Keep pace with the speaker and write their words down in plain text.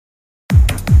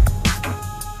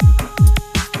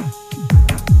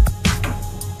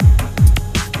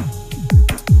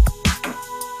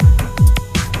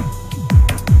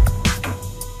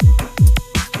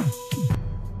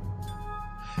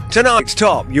Tonight's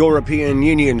top European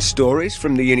Union stories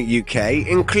from the ThEUnit UK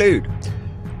include: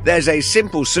 there's a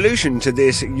simple solution to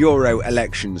this Euro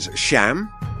elections sham.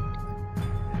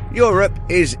 Europe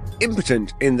is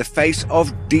impotent in the face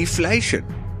of deflation.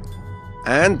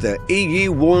 And the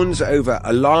EU warns over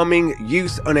alarming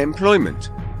youth unemployment.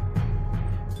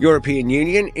 European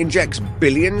Union injects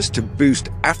billions to boost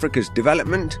Africa's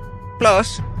development.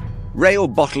 Plus, rail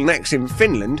bottlenecks in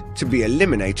Finland to be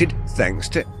eliminated thanks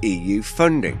to EU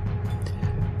funding.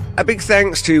 A big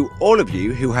thanks to all of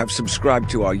you who have subscribed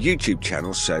to our YouTube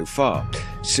channel so far.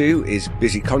 Sue is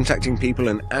busy contacting people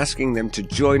and asking them to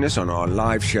join us on our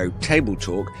live show Table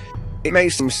Talk. It may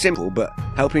seem simple, but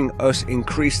helping us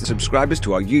increase the subscribers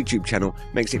to our YouTube channel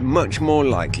makes it much more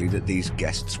likely that these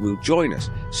guests will join us.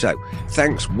 So,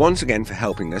 thanks once again for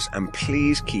helping us, and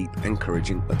please keep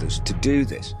encouraging others to do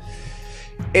this.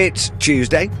 It's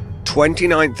Tuesday,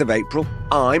 29th of April.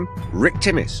 I'm Rick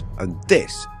Timmis, and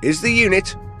this is the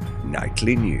ThEUnit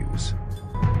Nightly News.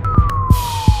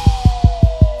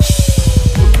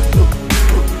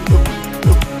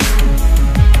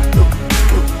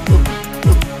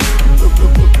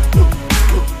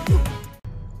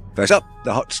 First up,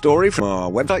 the hot story from our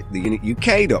website,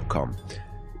 TheUnitUK.com.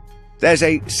 There's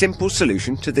a simple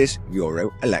solution to this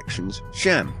Euro elections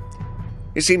sham.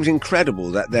 It seems incredible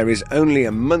that there is only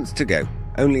a month to go,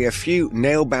 only a few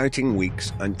nail-biting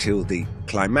weeks until the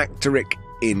climacteric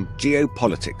in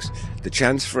geopolitics, the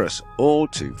chance for us all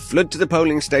to flood to the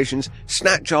polling stations,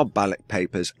 snatch our ballot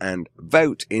papers and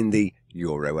vote in the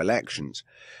Euro elections.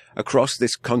 Across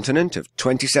this continent of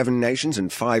 27 nations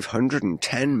and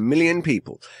 510 million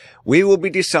people, we will be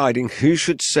deciding who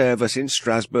should serve us in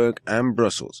Strasbourg and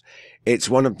Brussels. It's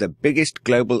one of the biggest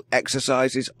global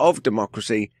exercises of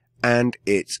democracy, and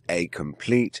it's a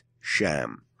complete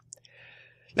sham.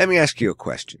 Let me ask you a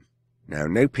question. Now,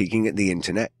 no peeking at the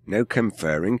internet, no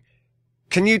conferring.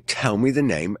 Can you tell me the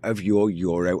name of your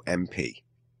Euro MP?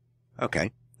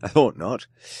 Okay, I thought not.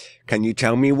 Can you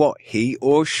tell me what he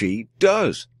or she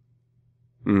does?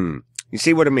 You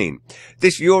see what I mean?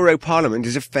 This Euro Parliament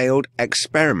is a failed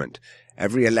experiment.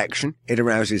 Every election, it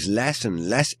arouses less and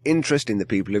less interest in the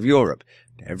people of Europe.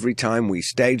 Every time we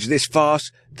stage this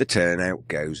farce, the turnout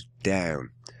goes down.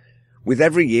 With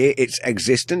every year its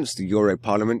existence, the Euro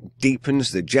Parliament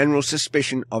deepens the general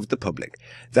suspicion of the public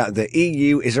that the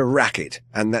EU is a racket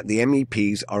and that the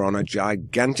MEPs are on a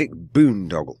gigantic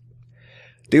boondoggle.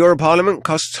 The Euro Parliament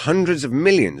costs hundreds of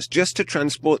millions just to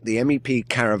transport the MEP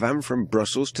caravan from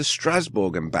Brussels to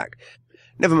Strasbourg and back.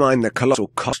 Never mind the colossal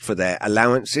cost for their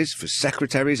allowances for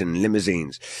secretaries and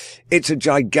limousines. It's a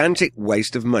gigantic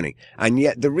waste of money, and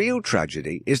yet the real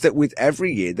tragedy is that with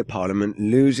every year the Parliament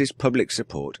loses public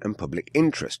support and public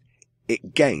interest.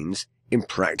 It gains in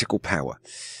practical power.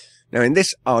 Now, in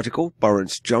this article,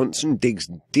 Boris Johnson digs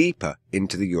deeper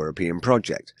into the European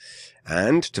project.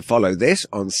 And to follow this,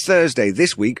 on Thursday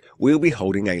this week, we'll be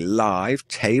holding a live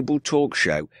table talk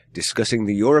show discussing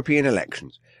the European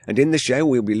elections. And in the show,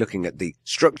 we'll be looking at the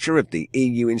structure of the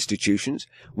EU institutions,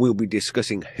 we'll be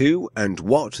discussing who and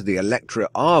what the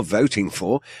electorate are voting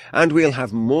for, and we'll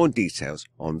have more details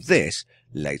on this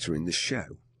later in the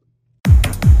show.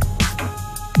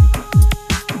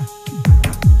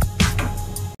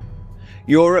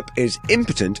 Europe is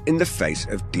impotent in the face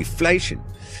of deflation.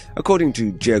 According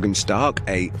to Jürgen Stark,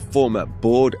 a former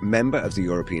board member of the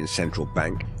European Central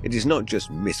Bank, it is not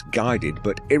just misguided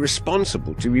but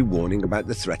irresponsible to be warning about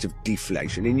the threat of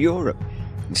deflation in Europe.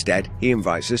 Instead, he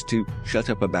invites us to shut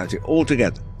up about it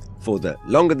altogether. For the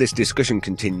longer this discussion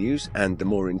continues and the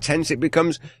more intense it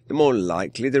becomes, the more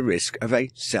likely the risk of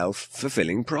a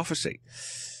self-fulfilling prophecy.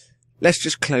 Let's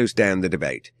just close down the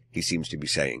debate, he seems to be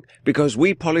saying, because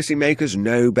we policymakers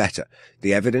know better.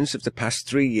 The evidence of the past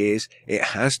 3 years, it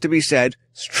has to be said,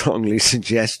 strongly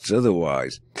suggests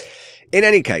otherwise. In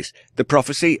any case, the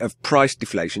prophecy of price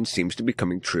deflation seems to be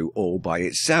coming true all by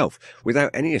itself,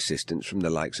 without any assistance from the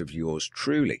likes of yours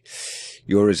truly.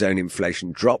 Eurozone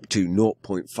inflation dropped to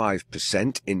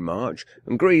 0.5% in March,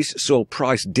 and Greece saw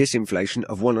price disinflation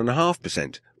of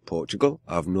 1.5%, Portugal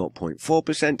of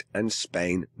 0.4%, and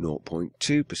Spain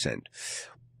 0.2%.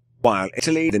 While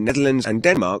Italy, the Netherlands and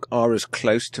Denmark are as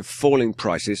close to falling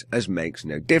prices as makes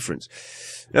no difference.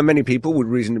 Now, many people would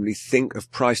reasonably think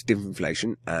of price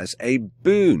disinflation as a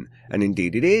boon, and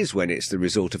indeed it is when it's the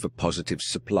result of a positive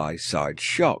supply-side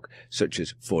shock, such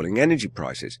as falling energy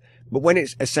prices. But when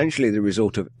it's essentially the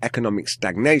result of economic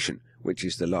stagnation, which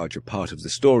is the larger part of the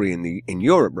story in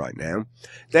Europe right now,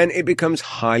 then it becomes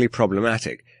highly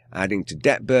problematic, adding to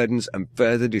debt burdens and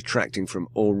further detracting from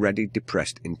already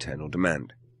depressed internal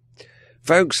demand.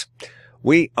 Folks,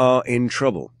 we are in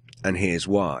trouble, and here's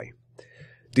why.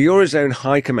 The Eurozone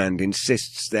High Command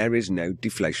insists there is no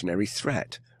deflationary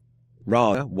threat.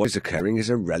 Rather, what is occurring is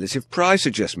a relative price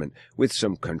adjustment, with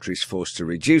some countries forced to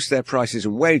reduce their prices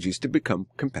and wages to become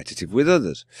competitive with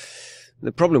others.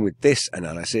 The problem with this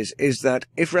analysis is that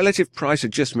if relative price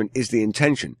adjustment is the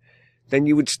intention, then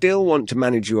you would still want to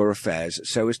manage your affairs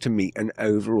so as to meet an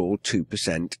overall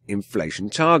 2% inflation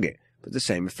target. But the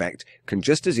same effect can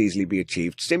just as easily be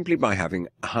achieved simply by having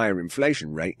a higher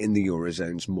inflation rate in the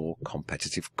Eurozone's more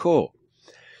competitive core.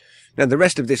 Now, the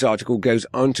rest of this article goes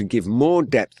on to give more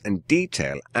depth and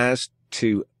detail as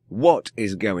to what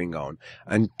is going on,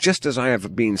 and just as I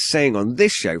have been saying on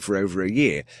this show for over a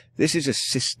year, this is a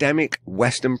systemic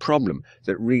Western problem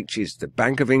that reaches the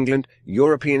Bank of England,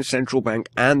 European Central Bank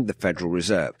and the Federal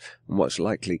Reserve, and what's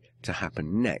likely to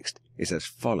happen next is as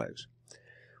follows.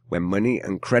 When money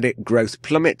and credit growth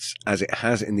plummets, as it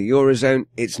has in the Eurozone,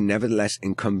 it's nevertheless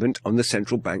incumbent on the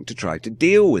central bank to try to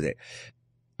deal with it.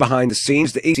 Behind the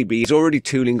scenes, the ECB is already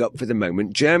tooling up for the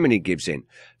moment Germany gives in.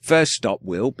 First stop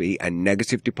will be a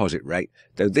negative deposit rate,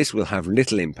 though this will have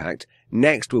little impact.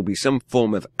 Next will be some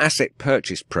form of asset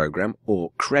purchase program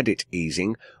or credit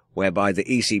easing, whereby the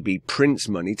ECB prints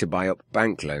money to buy up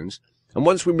bank loans. And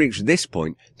once we reach this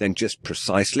point, then just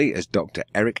precisely as Dr.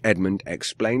 Eric Edmond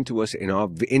explained to us in our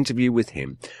interview with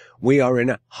him, we are in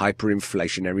a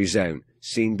hyperinflationary zone,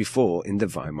 seen before in the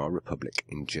Weimar Republic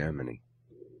in Germany.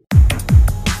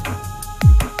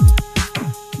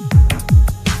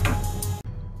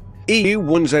 EU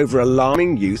warns over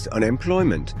alarming youth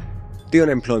unemployment. The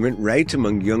unemployment rate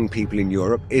among young people in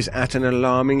Europe is at an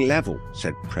alarming level,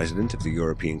 said President of the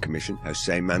European Commission,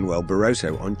 José Manuel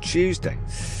Barroso, on Tuesday.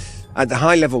 At the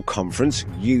high-level conference,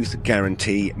 Youth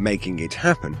Guarantee Making It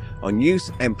Happen, on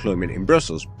youth employment in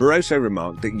Brussels, Barroso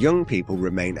remarked that young people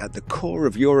remain at the core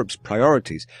of Europe's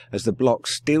priorities as the bloc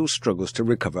still struggles to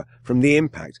recover from the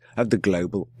impact of the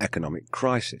global economic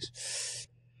crisis.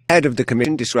 The head of the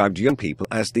Commission described young people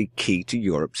as the key to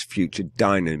Europe's future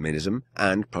dynamism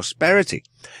and prosperity.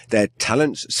 Their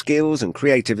talents, skills and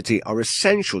creativity are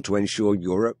essential to ensure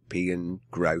European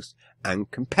growth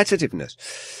and competitiveness.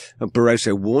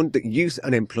 Barroso warned that youth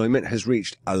unemployment has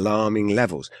reached alarming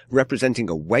levels, representing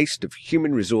a waste of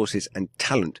human resources and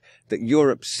talent that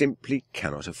Europe simply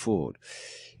cannot afford.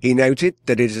 He noted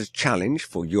that it is a challenge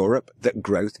for Europe that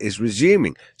growth is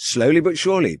resuming, slowly but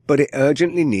surely, but it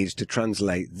urgently needs to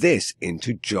translate this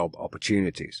into job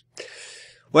opportunities.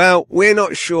 Well, we're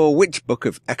not sure which book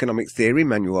of economic theory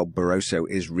Manuel Barroso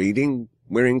is reading.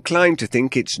 We're inclined to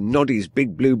think it's Noddy's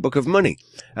Big Blue Book of Money.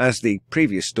 As the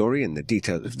previous story and the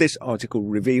details of this article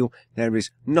reveal, there is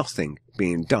nothing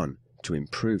being done to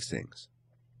improve things.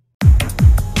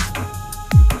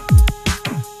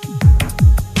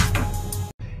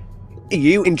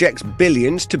 EU injects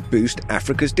billions to boost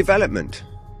Africa's development.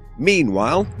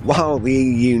 Meanwhile, while the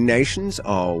EU nations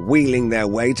are wheeling their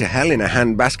way to hell in a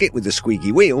handbasket with a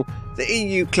squeaky wheel, the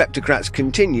EU kleptocrats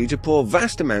continue to pour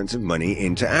vast amounts of money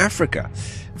into Africa.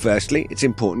 Firstly, it's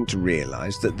important to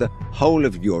realise that the whole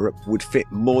of Europe would fit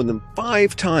more than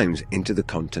 5 times into the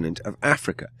continent of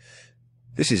Africa.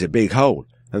 This is a big hole,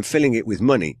 and filling it with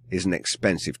money is an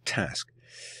expensive task.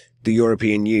 The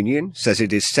European Union says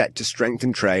it is set to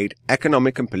strengthen trade,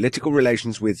 economic and political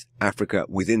relations with Africa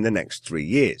within the next 3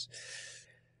 years.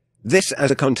 This as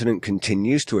the continent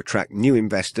continues to attract new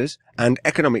investors, and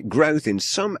economic growth in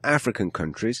some African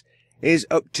countries is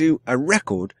up to a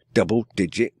record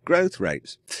double-digit growth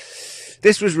rates.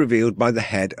 This was revealed by the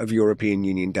head of European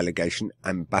Union delegation,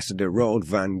 Ambassador Roald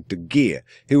van de Geer,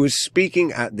 who was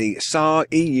speaking at the SAR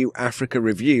EU Africa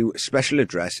Review special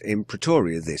address in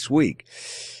Pretoria this week.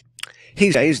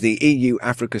 He says the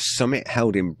EU-Africa summit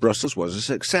held in Brussels was a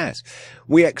success.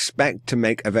 We expect to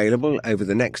make available over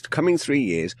the next coming 3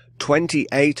 years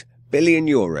 28 billion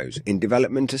euros in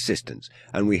development assistance,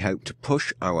 and we hope to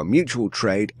push our mutual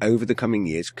trade over the coming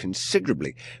years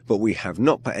considerably, but we have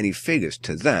not put any figures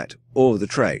to that or the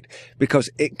trade, because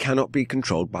it cannot be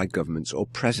controlled by governments or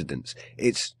presidents.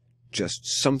 It's just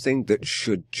something that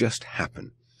should just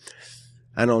happen.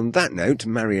 And on that note,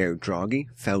 Mario Draghi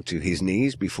fell to his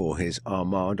knees before his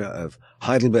armada of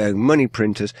Heidelberg money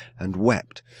printers and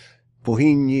wept, for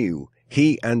he knew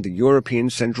he and the European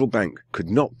Central Bank could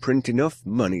not print enough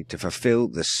money to fulfill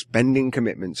the spending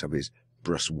commitments of his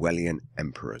Bruswellian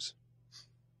emperors.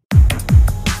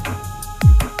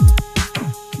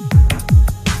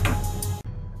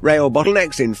 Rail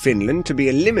bottlenecks in Finland to be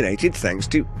eliminated thanks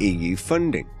to EU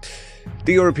funding.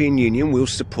 The European Union will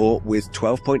support with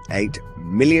 12.8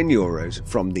 million euros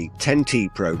from the TEN-T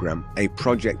programme, a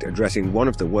project addressing one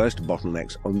of the worst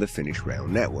bottlenecks on the Finnish rail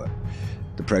network.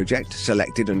 The project,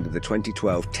 selected under the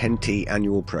 2012 TEN-T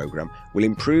annual programme, will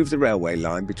improve the railway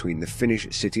line between the Finnish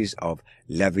cities of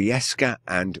Leppävaara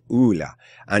and Uula,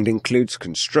 and includes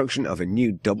construction of a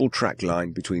new double-track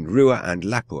line between Rua and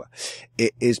Lapua.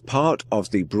 It is part of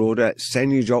the broader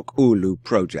Seinäjoki-Oulu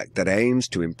project that aims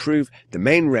to improve the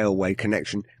main railway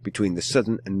connection between the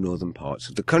southern and northern parts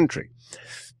of the country.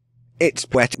 It's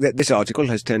poetic that this article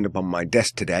has turned up on my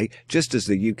desk today, just as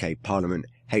the UK Parliament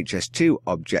HS2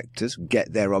 objectors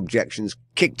get their objections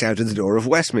kicked out of the door of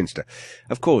Westminster.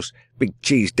 Of course, Big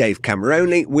Cheese Dave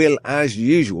Cameroni will, as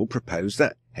usual, propose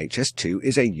that HS2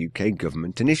 is a UK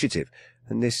government initiative,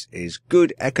 and this is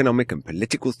good economic and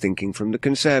political thinking from the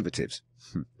Conservatives.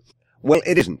 Well,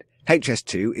 it isn't.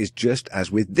 HS2 is, just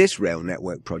as with this rail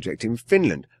network project in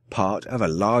Finland, part of a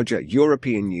larger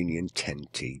European Union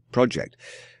TEN-T project.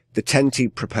 The TEN-T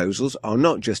proposals are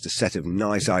not just a set of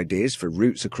nice ideas for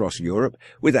routes across Europe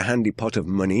with a handy pot of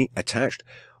money attached.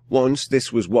 Once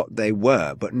this was what they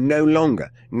were, but no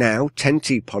longer. Now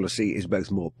TEN-T policy is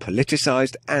both more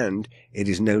politicised and it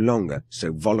is no longer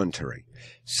so voluntary.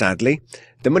 Sadly,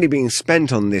 the money being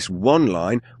spent on this one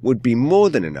line would be more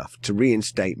than enough to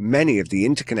reinstate many of the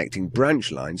interconnecting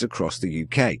branch lines across the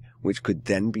UK, which could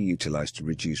then be utilised to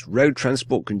reduce road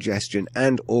transport congestion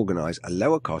and organise a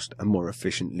lower cost and more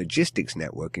efficient logistics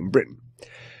network in Britain.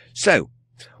 So,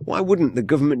 why wouldn't the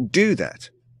government do that?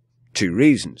 2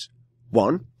 reasons.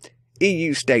 1.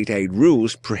 EU state aid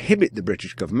rules prohibit the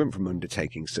British government from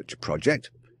undertaking such a project.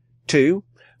 2.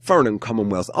 Foreign and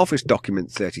Commonwealth Office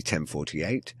Document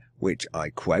 301048, which I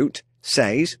quote,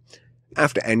 says,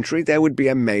 "After entry there would be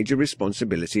a major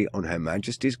responsibility on Her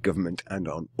Majesty's government and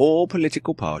on all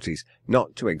political parties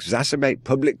not to exacerbate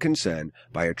public concern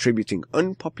by attributing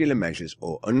unpopular measures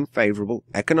or unfavourable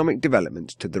economic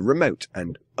developments to the remote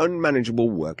and unmanageable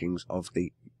workings of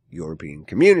the European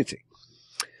community."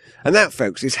 And that,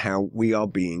 folks, is how we are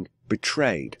being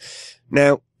betrayed.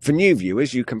 Now, for new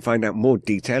viewers, you can find out more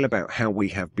detail about how we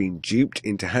have been duped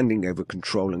into handing over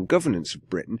control and governance of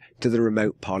Britain to the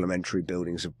remote parliamentary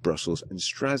buildings of Brussels and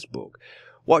Strasbourg.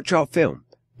 Watch our film,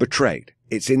 Betrayed.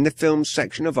 It's in the films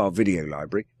section of our video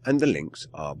library, and the links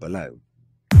are below.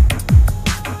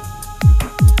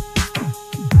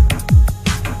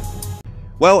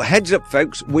 Well, heads up,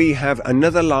 folks, we have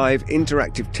another live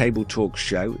interactive table talk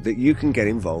show that you can get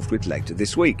involved with later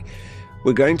this week.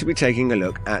 We're going to be taking a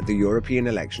look at the European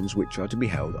elections, which are to be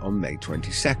held on May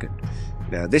 22nd.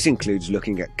 Now, this includes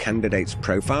looking at candidates'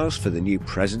 profiles for the new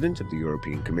president of the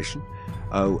European Commission.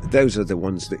 Oh, those are the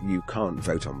ones that you can't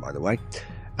vote on, by the way.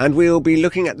 And we'll be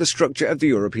looking at the structure of the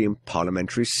European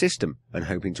parliamentary system and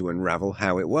hoping to unravel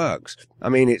how it works. I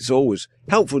mean, it's always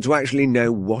helpful to actually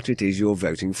know what it is you're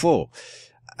voting for.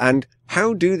 And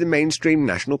how do the mainstream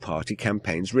National Party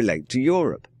campaigns relate to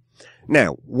Europe?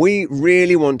 Now, we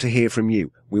really want to hear from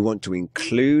you. We want to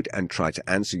include and try to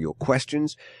answer your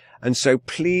questions, and so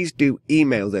please do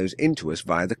email those into us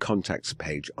via the contacts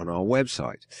page on our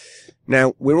website.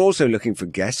 Now, we're also looking for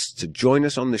guests to join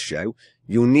us on the show.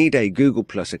 You'll need a Google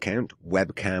Plus account,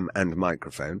 webcam and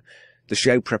microphone. The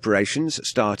show preparations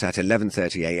start at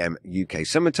 11:30 a.m. UK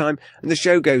summertime, and the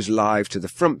show goes live to the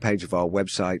front page of our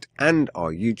website and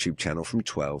our YouTube channel from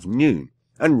 12 noon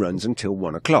and runs until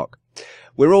 1 o'clock.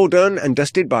 We're all done and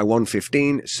dusted by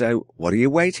 1:15, so what are you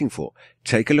waiting for?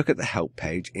 Take a look at the help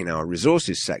page in our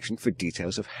resources section for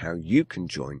details of how you can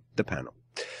join the panel.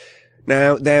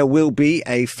 Now, there will be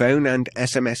a phone and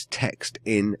SMS text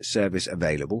in service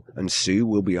available, and Sue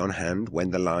will be on hand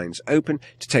when the lines open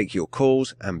to take your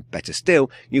calls, and better still,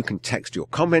 you can text your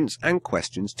comments and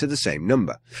questions to the same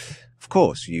number. Of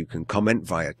course, you can comment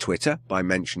via Twitter by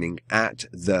mentioning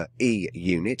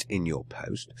 @ThEUnit in your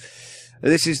post.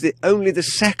 This is only the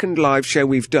second live show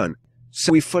we've done,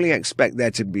 so we fully expect there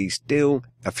to be still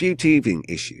a few teething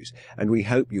issues, and we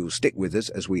hope you'll stick with us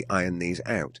as we iron these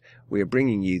out. We are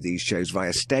bringing you these shows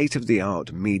via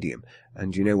state-of-the-art medium,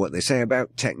 and you know what they say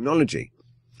about technology.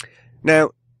 Now,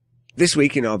 this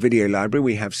week in our video library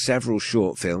we have several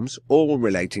short films, all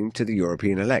relating to the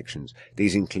European elections.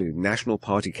 These include National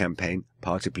Party campaign,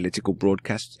 party political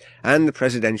broadcasts, and the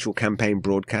presidential campaign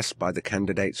broadcasts by the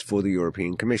candidates for the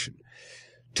European Commission.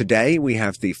 Today we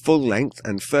have the full-length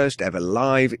and first ever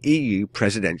live EU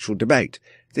presidential debate.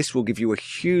 This will give you a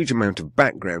huge amount of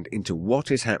background into what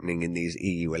is happening in these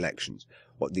EU elections,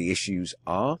 what the issues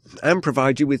are, and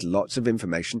provide you with lots of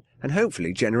information and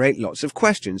hopefully generate lots of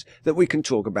questions that we can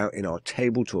talk about in our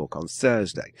table talk on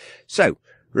Thursday. So,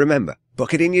 remember,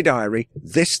 book it in your diary,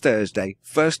 this Thursday,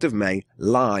 1st of May,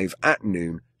 live at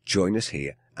noon. Join us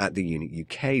here at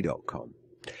ThEUnitUK.com.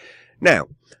 Now,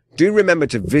 Do remember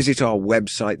to visit our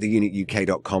website,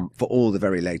 ThEUnitUK.com, for all the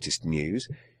very latest news.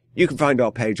 You can find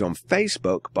our page on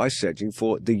Facebook by searching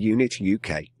for ThEUnit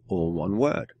UK, all one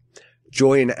word.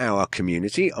 Join our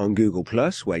community on Google+,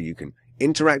 where you can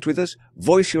interact with us,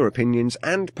 voice your opinions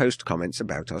and post comments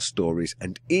about our stories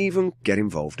and even get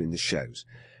involved in the shows.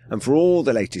 And for all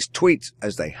the latest tweets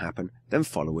as they happen, then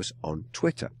follow us on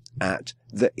Twitter at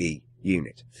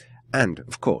ThEUnit. And,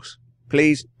 of course,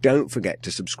 please don't forget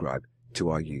to subscribe to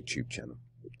our YouTube channel.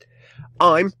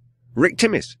 I'm Rick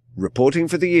Timmis, reporting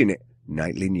for ThEUnit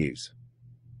Nightly News.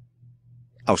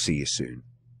 I'll see you soon.